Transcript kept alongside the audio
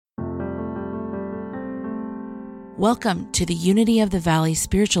Welcome to the Unity of the Valley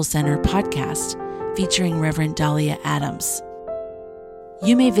Spiritual Center podcast featuring Reverend Dahlia Adams.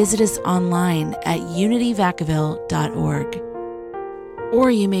 You may visit us online at unityvacaville.org,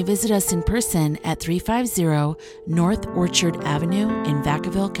 or you may visit us in person at 350 North Orchard Avenue in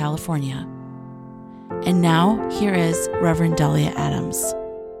Vacaville, California. And now, here is Reverend Dahlia Adams.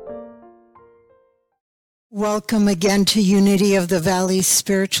 Welcome again to Unity of the Valley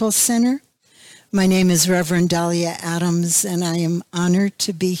Spiritual Center. My name is Reverend Dahlia Adams, and I am honored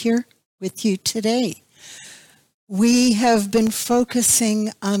to be here with you today. We have been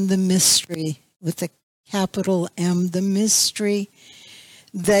focusing on the mystery with a capital M, the mystery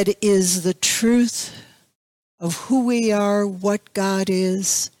that is the truth of who we are, what God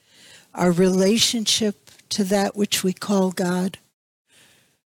is, our relationship to that which we call God.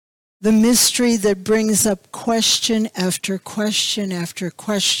 The mystery that brings up question after question after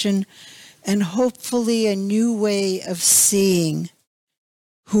question, and hopefully a new way of seeing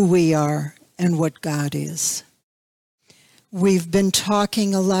who we are and what God is. We've been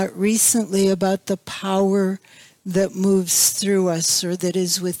talking a lot recently about the power that moves through us or that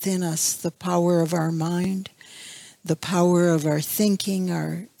is within us, the power of our mind, the power of our thinking,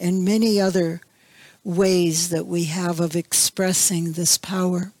 and many other ways that we have of expressing this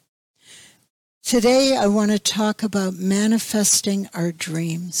power. Today I want to talk about manifesting our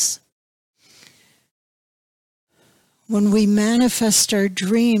dreams. When we manifest our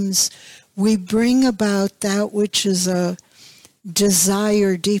dreams, we bring about that which is a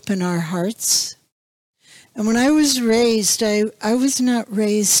desire deep in our hearts. And when I was raised, I was not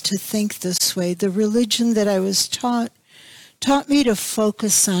raised to think this way. The religion that I was taught me to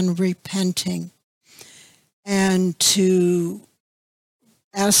focus on repenting and to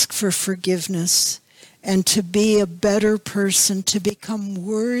ask for forgiveness and to be a better person, to become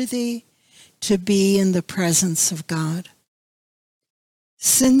worthy to be in the presence of God.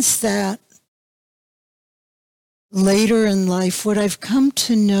 Since that, later in life, what I've come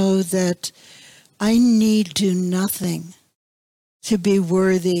to know that I need do nothing to be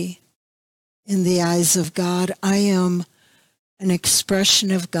worthy in the eyes of God. I am an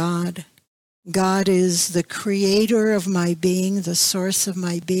expression of God. God is the creator of my being, the source of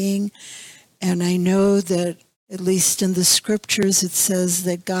my being, and I know that at least in the scriptures, it says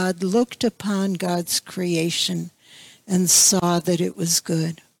that God looked upon God's creation and saw that it was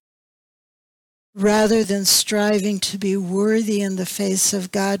good. Rather than striving to be worthy in the face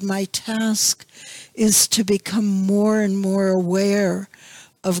of God, my task is to become more and more aware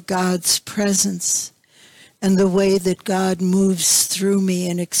of God's presence and the way that God moves through me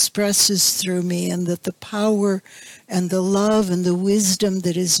and expresses through me, and that the power and the love and the wisdom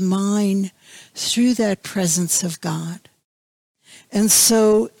that is mine through that presence of God. And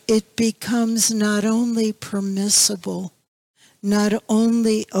so it becomes not only permissible, not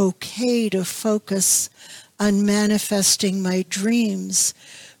only okay to focus on manifesting my dreams,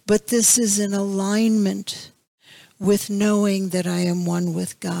 but this is in alignment with knowing that I am one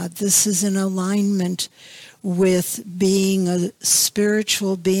with God. This is in alignment with being a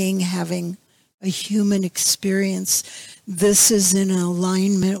spiritual being, having a human experience. This is in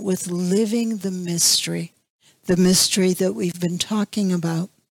alignment with living the mystery that we've been talking about.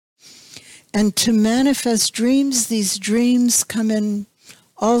 And to manifest dreams, these dreams come in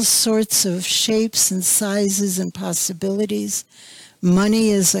all sorts of shapes and sizes and possibilities. Money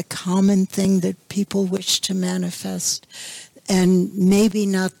is a common thing that people wish to manifest. And maybe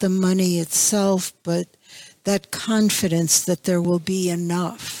not the money itself, but that confidence that there will be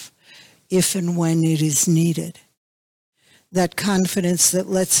enough if and when it is needed. That confidence that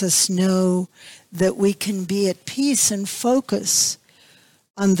lets us know that we can be at peace and focus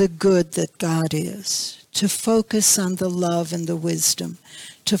on the good that God is, to focus on the love and the wisdom,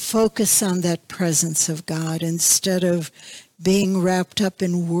 to focus on that presence of God instead of being wrapped up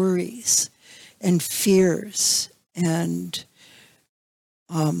in worries and fears and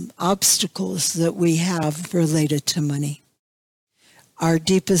obstacles that we have related to money. Our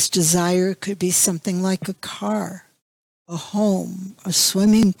deepest desire could be something like a car, a home, a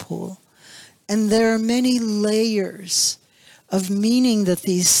swimming pool. And there are many layers of meaning that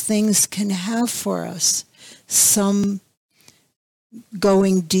these things can have for us, some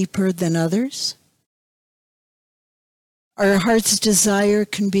going deeper than others. Our heart's desire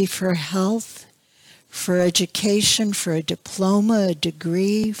can be for health, for education, for a diploma, a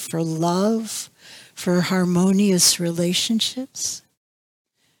degree, for love, for harmonious relationships.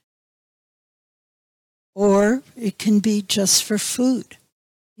 Or it can be just for food.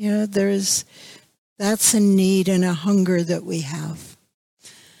 That's a need and a hunger that we have.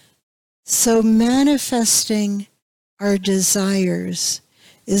 So manifesting our desires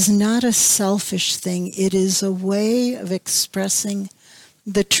is not a selfish thing. It is a way of expressing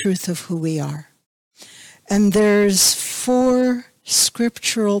the truth of who we are. And there's 4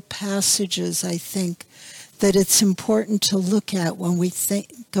 scriptural passages, I think, that it's important to look at when we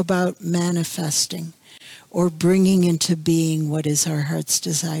think about manifesting or bringing into being what is our heart's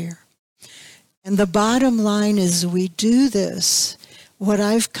desire. And the bottom line is we do this. What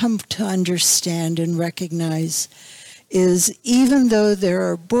I've come to understand and recognize is even though there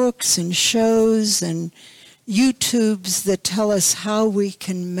are books and shows and YouTubes that tell us how we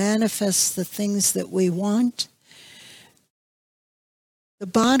can manifest the things that we want, the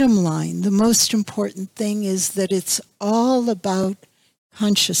bottom line, the most important thing is that it's all about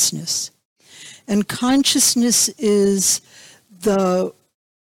consciousness. And consciousness is the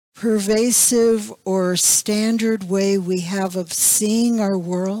pervasive or standard way we have of seeing our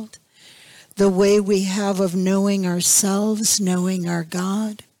world, the way we have of knowing ourselves, knowing our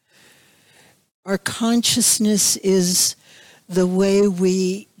God. Our consciousness is the way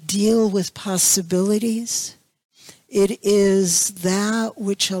we deal with possibilities. It is that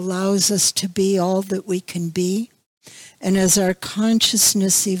which allows us to be all that we can be. And as our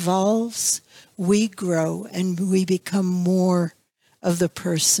consciousness evolves, we grow and we become more of the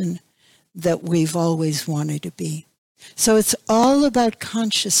person that we've always wanted to be. So it's all about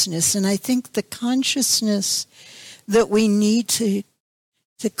consciousness. And I think the consciousness that we need to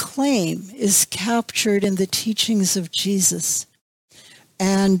claim is captured in the teachings of Jesus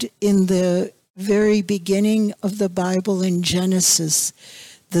and in the very beginning of the Bible in Genesis,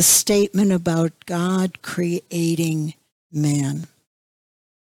 the statement about God creating man.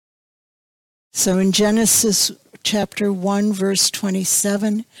 So in Genesis chapter 1, verse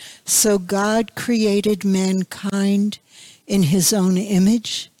 27, so God created mankind in his own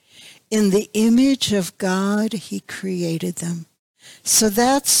image. In the image of God, he created them. So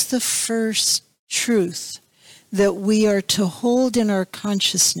that's the first truth that we are to hold in our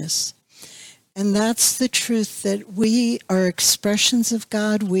consciousness. And that's the truth that we are expressions of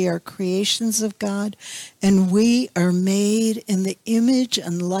God, we are creations of God, and we are made in the image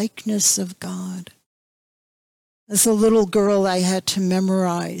and likeness of God. As a little girl, I had to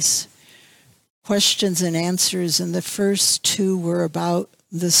memorize questions and answers, and the first 2 were about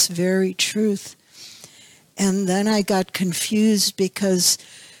this very truth. And then I got confused because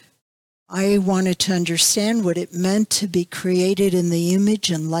I wanted to understand what it meant to be created in the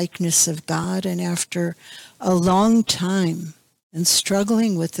image and likeness of God. And after a long time and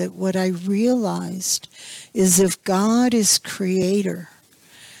struggling with it, what I realized is if God is creator,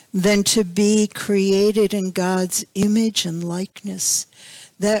 then to be created in God's image and likeness,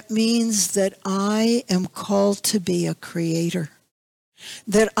 that means that I am called to be a creator,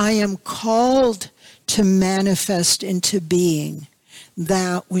 that I am called to manifest into being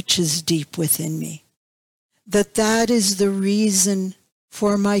that which is deep within me, that is the reason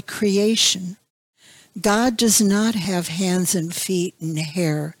for my creation. God does not have hands and feet and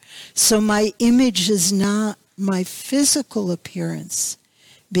hair, so my image is not my physical appearance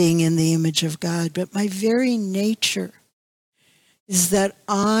being in the image of God, but my very nature is that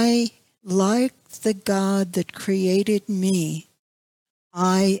I, like the God that created me,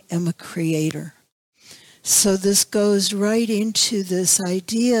 I am a creator. So this goes right into this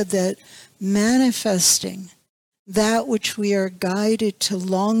idea that manifesting that which we are guided to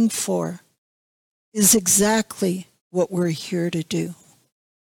long for is exactly what we're here to do.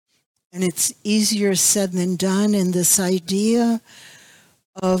 And it's easier said than done, and this idea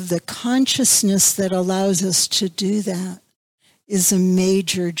of the consciousness that allows us to do that is a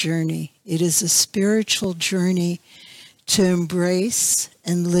major journey. It is a spiritual journey to embrace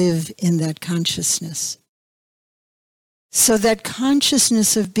and live in that consciousness. So that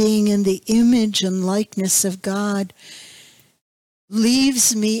consciousness of being in the image and likeness of God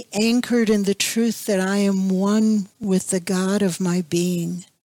leaves me anchored in the truth that I am one with the God of my being,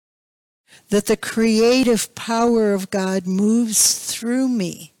 that the creative power of God moves through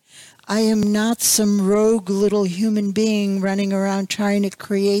me. I am not some rogue little human being running around trying to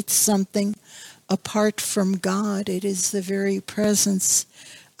create something apart from God. It is the very presence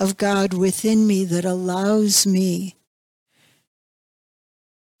of God within me that allows me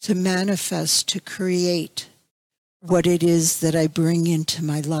to manifest, to create what it is that I bring into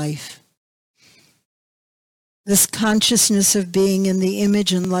my life. This consciousness of being in the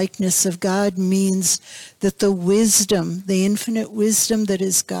image and likeness of God means that the wisdom, the infinite wisdom that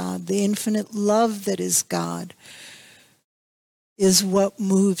is God, the infinite love that is God, is what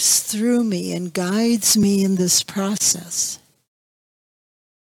moves through me and guides me in this process.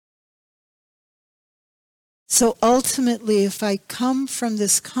 So ultimately, if I come from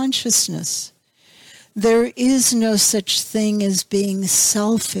this consciousness, there is no such thing as being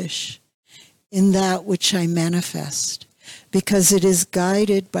selfish in that which I manifest, because it is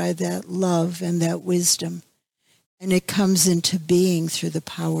guided by that love and that wisdom, and it comes into being through the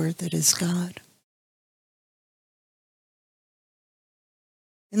power that is God.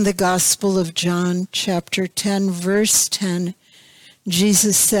 In the Gospel of John, chapter 10, verse 10,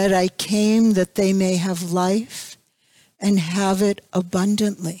 Jesus said, I came that they may have life and have it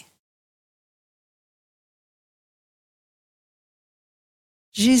abundantly.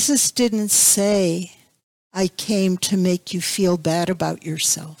 Jesus didn't say, I came to make you feel bad about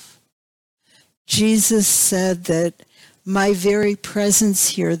yourself. Jesus said that my very presence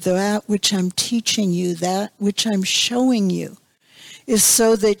here, that which I'm teaching you, that which I'm showing you, is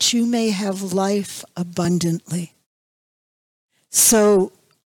so that you may have life abundantly. So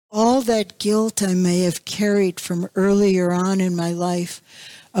all that guilt I may have carried from earlier on in my life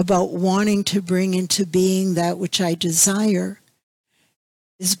about wanting to bring into being that which I desire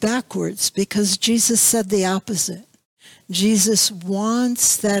is backwards, because Jesus said the opposite. Jesus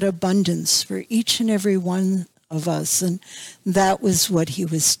wants that abundance for each and every one of us, and that was what he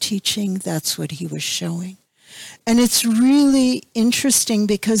was teaching. That's what he was showing. And it's really interesting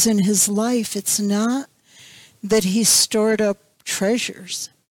because in his life, it's not that he stored up treasures.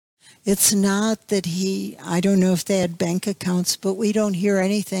 It's not that I don't know if they had bank accounts, but we don't hear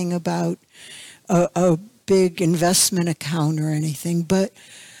anything about a big investment account or anything. But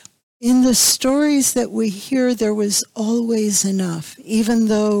in the stories that we hear, there was always enough, even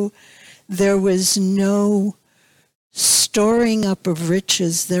though there was no storing up of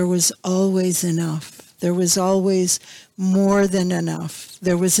riches, there was always enough. There was always more than enough.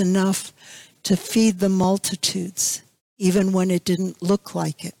 There was enough to feed the multitudes, even when it didn't look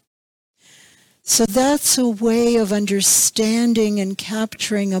like it. So that's a way of understanding and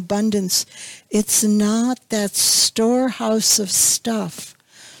capturing abundance. It's not that storehouse of stuff,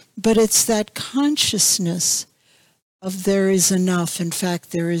 but it's that consciousness of there is enough. In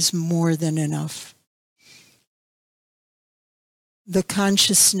fact, there is more than enough. The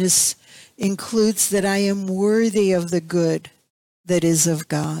consciousness includes that I am worthy of the good that is of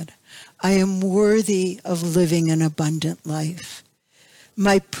God. I am worthy of living an abundant life.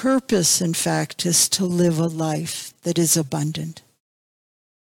 My purpose, in fact, is to live a life that is abundant.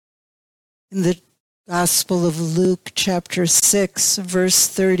 In the Gospel of Luke, chapter 6, verse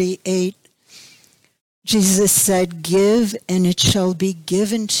 38, Jesus said, give and it shall be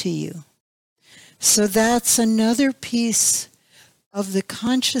given to you. So that's another piece of the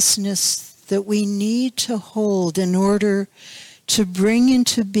consciousness that we need to hold in order to bring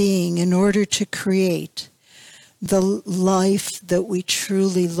into being, in order to create the life that we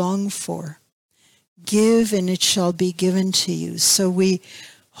truly long for. Give and it shall be given to you. So we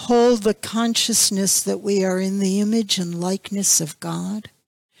hold the consciousness that we are in the image and likeness of God,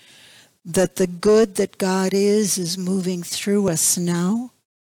 that the good that God is moving through us now.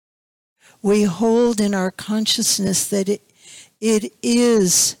 We hold in our consciousness that it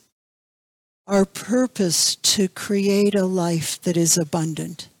is our purpose to create a life that is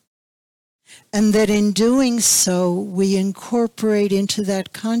abundant. And that in doing so, we incorporate into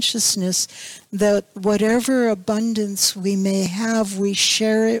that consciousness that whatever abundance we may have, we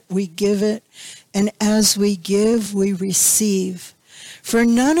share it, we give it, and as we give, we receive. For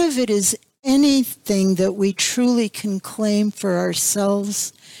none of it is anything that we truly can claim for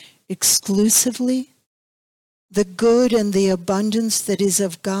ourselves exclusively. The good and the abundance that is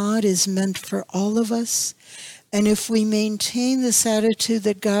of God is meant for all of us. And if we maintain this attitude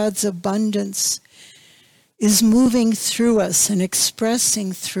that God's abundance is moving through us and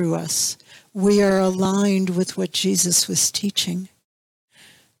expressing through us, we are aligned with what Jesus was teaching.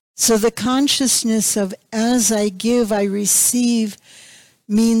 So the consciousness of as I give, I receive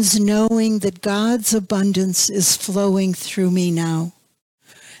means knowing that God's abundance is flowing through me now.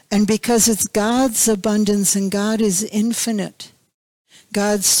 And because it's God's abundance and God is infinite,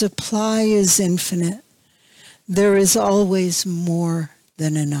 God's supply is infinite, there is always more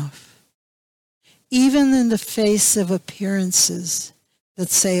than enough. Even in the face of appearances that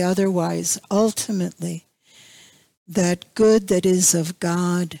say otherwise, ultimately, that good that is of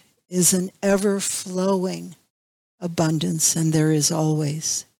God is an ever-flowing abundance, and there is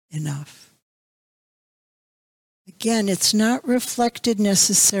always enough. Again, it's not reflected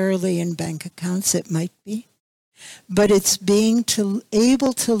necessarily in bank accounts. It might be. But it's being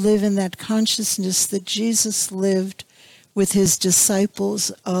able to live in that consciousness that Jesus lived with his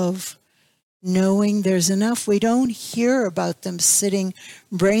disciples of knowing there's enough. We don't hear about them sitting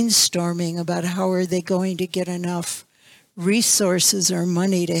brainstorming about how are they going to get enough resources or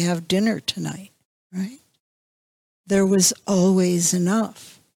money to have dinner tonight, right? There was always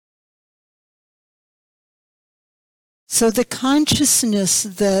enough. So the consciousness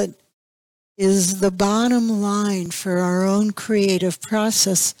that is the bottom line for our own creative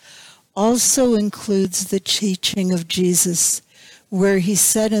process also includes the teaching of Jesus, where he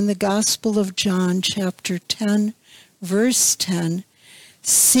said in the Gospel of John, chapter 10, verse 10,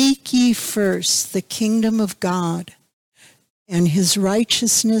 "Seek ye first the kingdom of God and his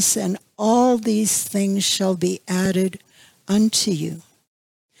righteousness, and all these things shall be added unto you."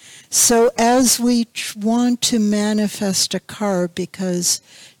 So as we want to manifest a car because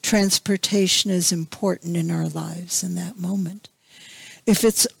transportation is important in our lives in that moment, if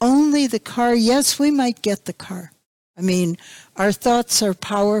it's only the car, yes, we might get the car. I mean, our thoughts are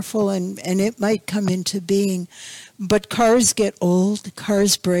powerful and it might come into being, but cars get old,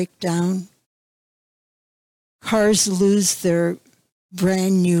 cars break down, cars lose their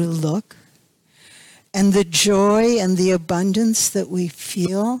brand new look, and the joy and the abundance that we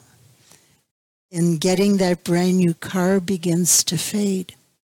feel in getting that brand new car begins to fade.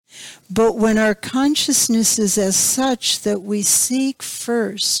 But when our consciousness is as such that we seek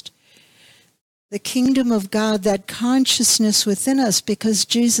first the kingdom of God, that consciousness within us, because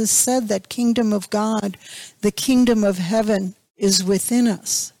Jesus said that kingdom of God, the kingdom of heaven is within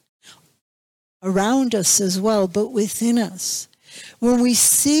us, around us as well, but within us. When we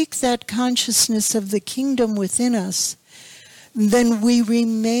seek that consciousness of the kingdom within us, then we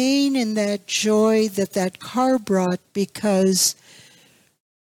remain in that joy that that car brought, because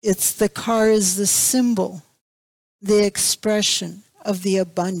the car is the symbol, the expression of the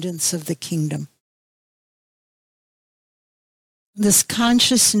abundance of the kingdom. This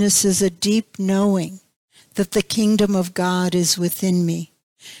consciousness is a deep knowing that the kingdom of God is within me,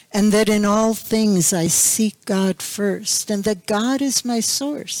 and that in all things I seek God first, and that God is my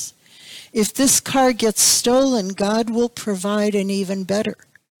source. If this car gets stolen, God will provide an even better,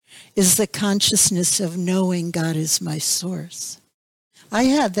 is the consciousness of knowing God is my source. I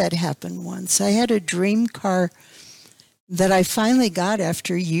had that happen once. I had a dream car that I finally got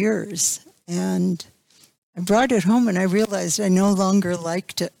after years, and I brought it home and I realized I no longer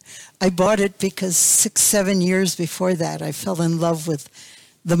liked it. I bought it because 6-7 years before that, I fell in love with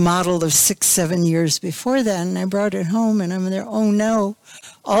the model of 6-7 years before that, and I brought it home and I'm there, oh no,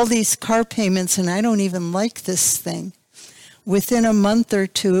 all these car payments and I don't even like this thing. Within a month or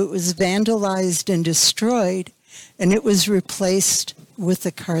two, it was vandalized and destroyed, and it was replaced with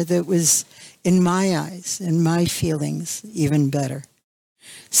a car that was, in my eyes, in my feelings, even better.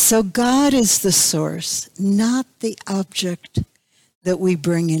 So God is the source, not the object that we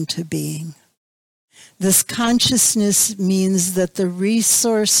bring into being. This consciousness means that the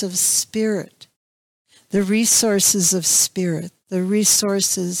resource of spirit, the resources of spirit, the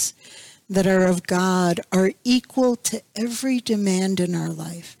resources that are of God are equal to every demand in our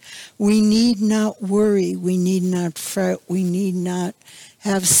life. We need not worry, we need not fret, we need not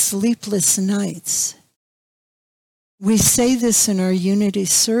have sleepless nights. We say this in our unity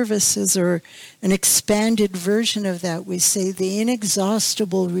services, or an expanded version of that. We say the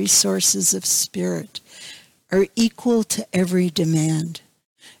inexhaustible resources of spirit are equal to every demand.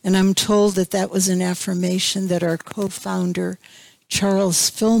 And I'm told that that was an affirmation that our co-founder, Charles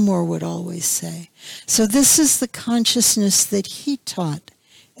Fillmore, would always say. So this is the consciousness that he taught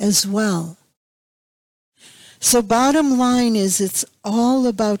as well. So bottom line is, it's all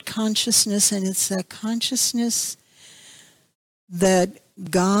about consciousness, and it's that consciousness that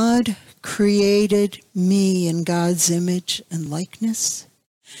God created me in God's image and likeness.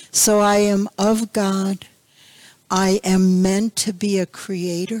 So I am of God. I am meant to be a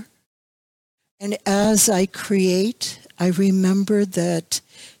creator. And as I create, I remember that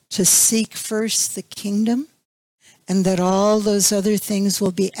to seek first the kingdom, and that all those other things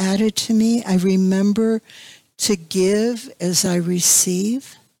will be added to me. I remember to give as I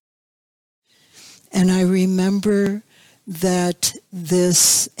receive. And I remember that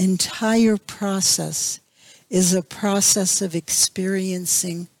this entire process is a process of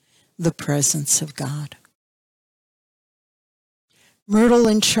experiencing the presence of God. Myrtle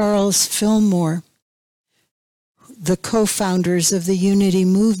and Charles Fillmore, the co-founders of the Unity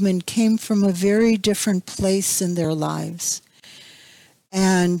Movement, came from a very different place in their lives.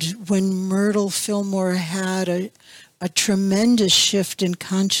 And when Myrtle Fillmore had a tremendous shift in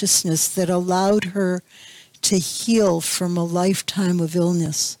consciousness that allowed her to heal from a lifetime of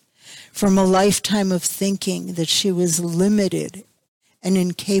illness, from a lifetime of thinking that she was limited and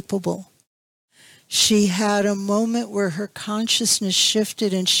incapable she had a moment where her consciousness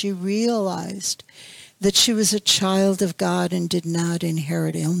shifted and she realized that she was a child of God and did not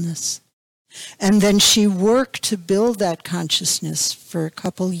inherit illness. And then she worked to build that consciousness for a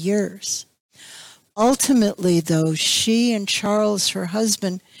couple years. Ultimately, though, she and Charles, her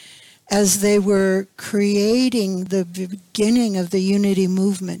husband, as they were creating the beginning of the Unity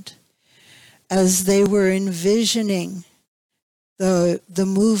movement, as they were envisioning the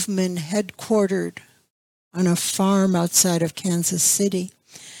movement headquartered on a farm outside of Kansas City,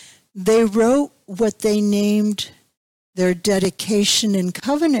 they wrote what they named their dedication and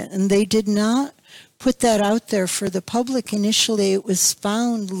covenant, and they did not put that out there for the public initially. It was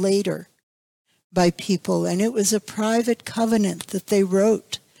found later by people, and it was a private covenant that they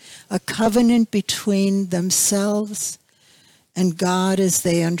wrote, a covenant between themselves and God as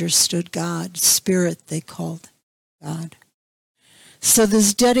they understood God, Spirit they called God. So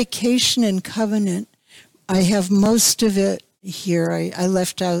this dedication and covenant, I have most of it here. I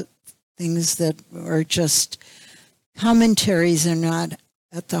left out things that are just commentaries are not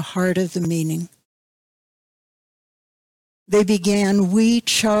at the heart of the meaning. They began, we,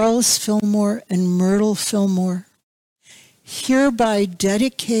 Charles Fillmore and Myrtle Fillmore, hereby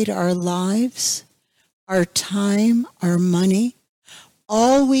dedicate our lives, our time, our money,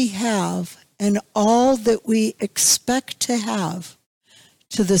 all we have, and all that we expect to have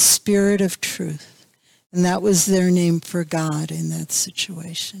to the Spirit of truth. And that was their name for God in that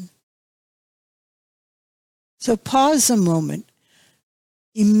situation. So pause a moment.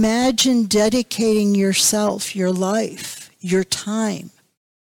 Imagine dedicating yourself, your life, your time,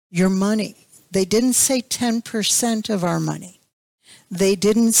 your money. They didn't say 10% of our money. They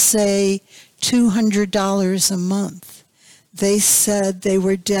didn't say $200 a month. They said they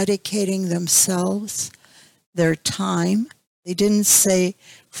were dedicating themselves, their time. They didn't say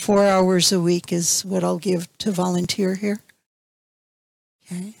 4 hours a week is what I'll give to volunteer here.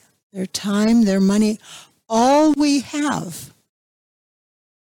 Okay? Their time, their money, all we have,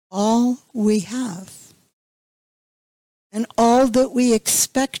 and all that we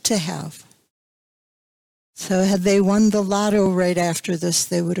expect to have. So had they won the lotto right after this,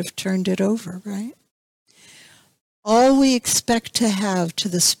 they would have turned it over, right? All we expect to have to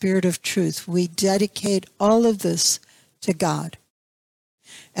the Spirit of truth, we dedicate all of this to God.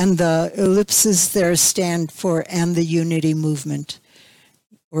 And the ellipses there stand for and the Unity movement,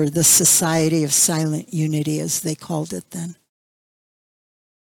 or the Society of Silent Unity, as they called it then.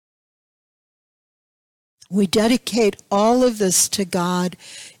 We dedicate all of this to God,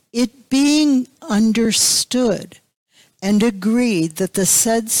 it being understood and agreed that the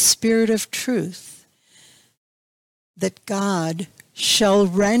said Spirit of truth, that God shall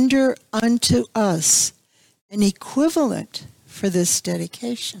render unto us an equivalent for this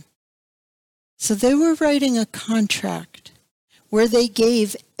dedication. So they were writing a contract where they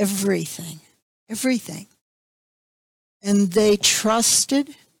gave everything. And they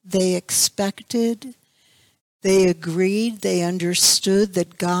trusted, they expected, they agreed, they understood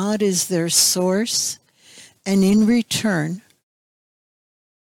that God is their source, and in return,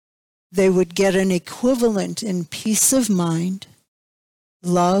 they would get an equivalent in peace of mind,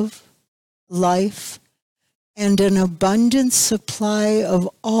 love, life, and an abundant supply of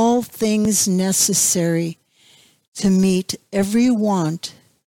all things necessary to meet every want.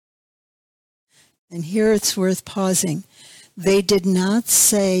 And here it's worth pausing. They did not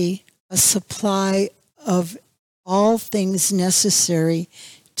say a supply of all things necessary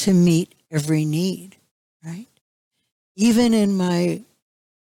to meet every need, right? Even in my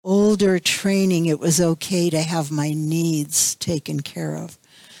older training, it was okay to have my needs taken care of.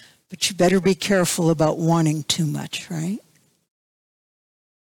 But you better be careful about wanting too much, right?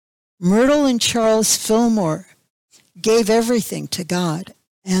 Myrtle and Charles Fillmore gave everything to God,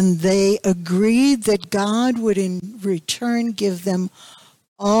 and they agreed that God would in return give them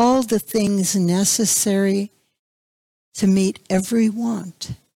all the things necessary to meet every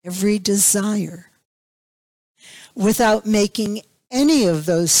want, every desire, without making any of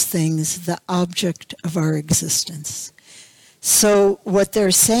those things the object of our existence. So what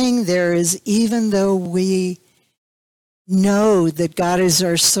they're saying there is, even though we know that God is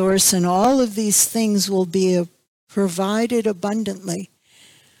our source and all of these things will be provided abundantly,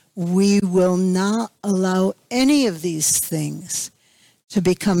 we will not allow any of these things to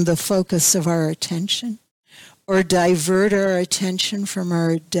become the focus of our attention or divert our attention from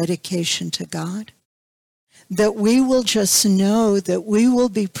our dedication to God. That we will just know that we will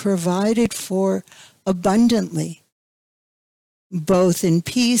be provided for abundantly, both in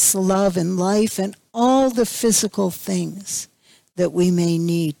peace, love, and life, and all the physical things that we may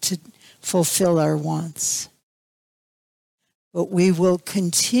need to fulfill our wants. But we will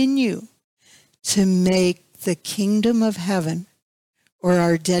continue to make the kingdom of heaven, or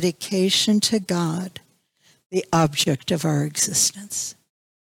our dedication to God, the object of our existence.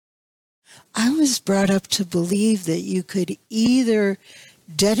 I was brought up to believe that you could either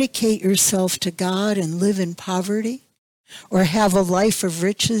dedicate yourself to God and live in poverty, or have a life of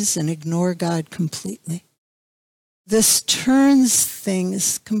riches and ignore God completely. This turns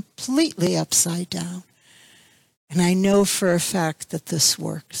things completely upside down. And I know for a fact that this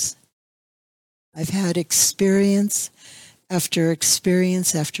works. I've had experience after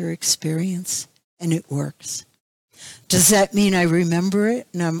experience after experience, and it works. Does that mean I remember it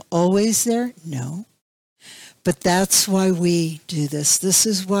and I'm always there? No. But that's why we do this. This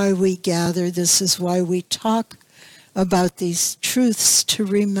is why we gather. This is why we talk about these truths to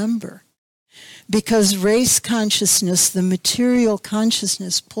remember. Because race consciousness, the material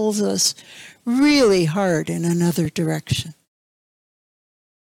consciousness, pulls us really hard in another direction.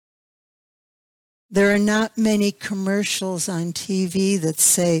 There are not many commercials on TV that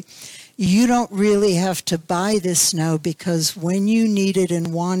say, you don't really have to buy this now because when you need it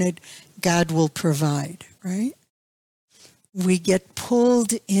and want it, God will provide, right? We get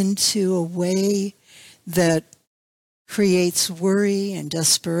pulled into a way that creates worry and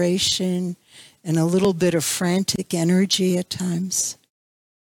desperation and a little bit of frantic energy at times.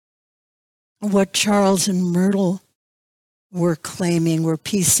 What Charles and Myrtle were claiming were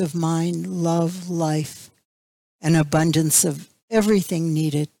peace of mind, love, life, and abundance of everything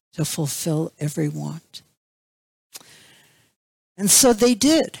needed to fulfill every want. And so they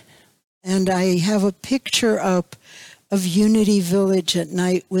did. And I have a picture up of Unity Village at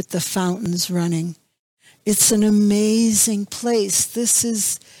night with the fountains running. It's an amazing place. This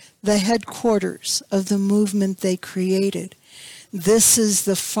is the headquarters of the movement they created. This is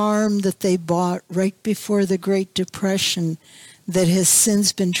the farm that they bought right before the Great Depression that has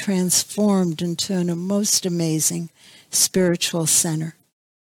since been transformed into a most amazing spiritual center.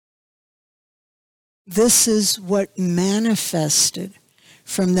 This is what manifested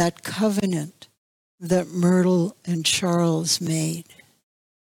from that covenant that Myrtle and Charles made.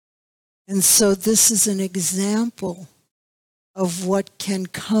 And so this is an example of what can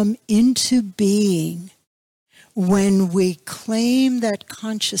come into being when we claim that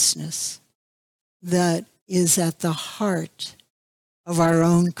consciousness that is at the heart of our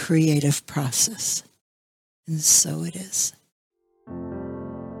own creative process. And so it is.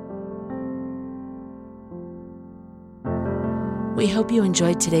 We hope you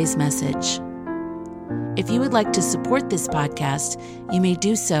enjoyed today's message. If you would like to support this podcast, you may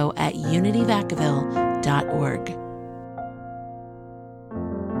do so at unityvacaville.org.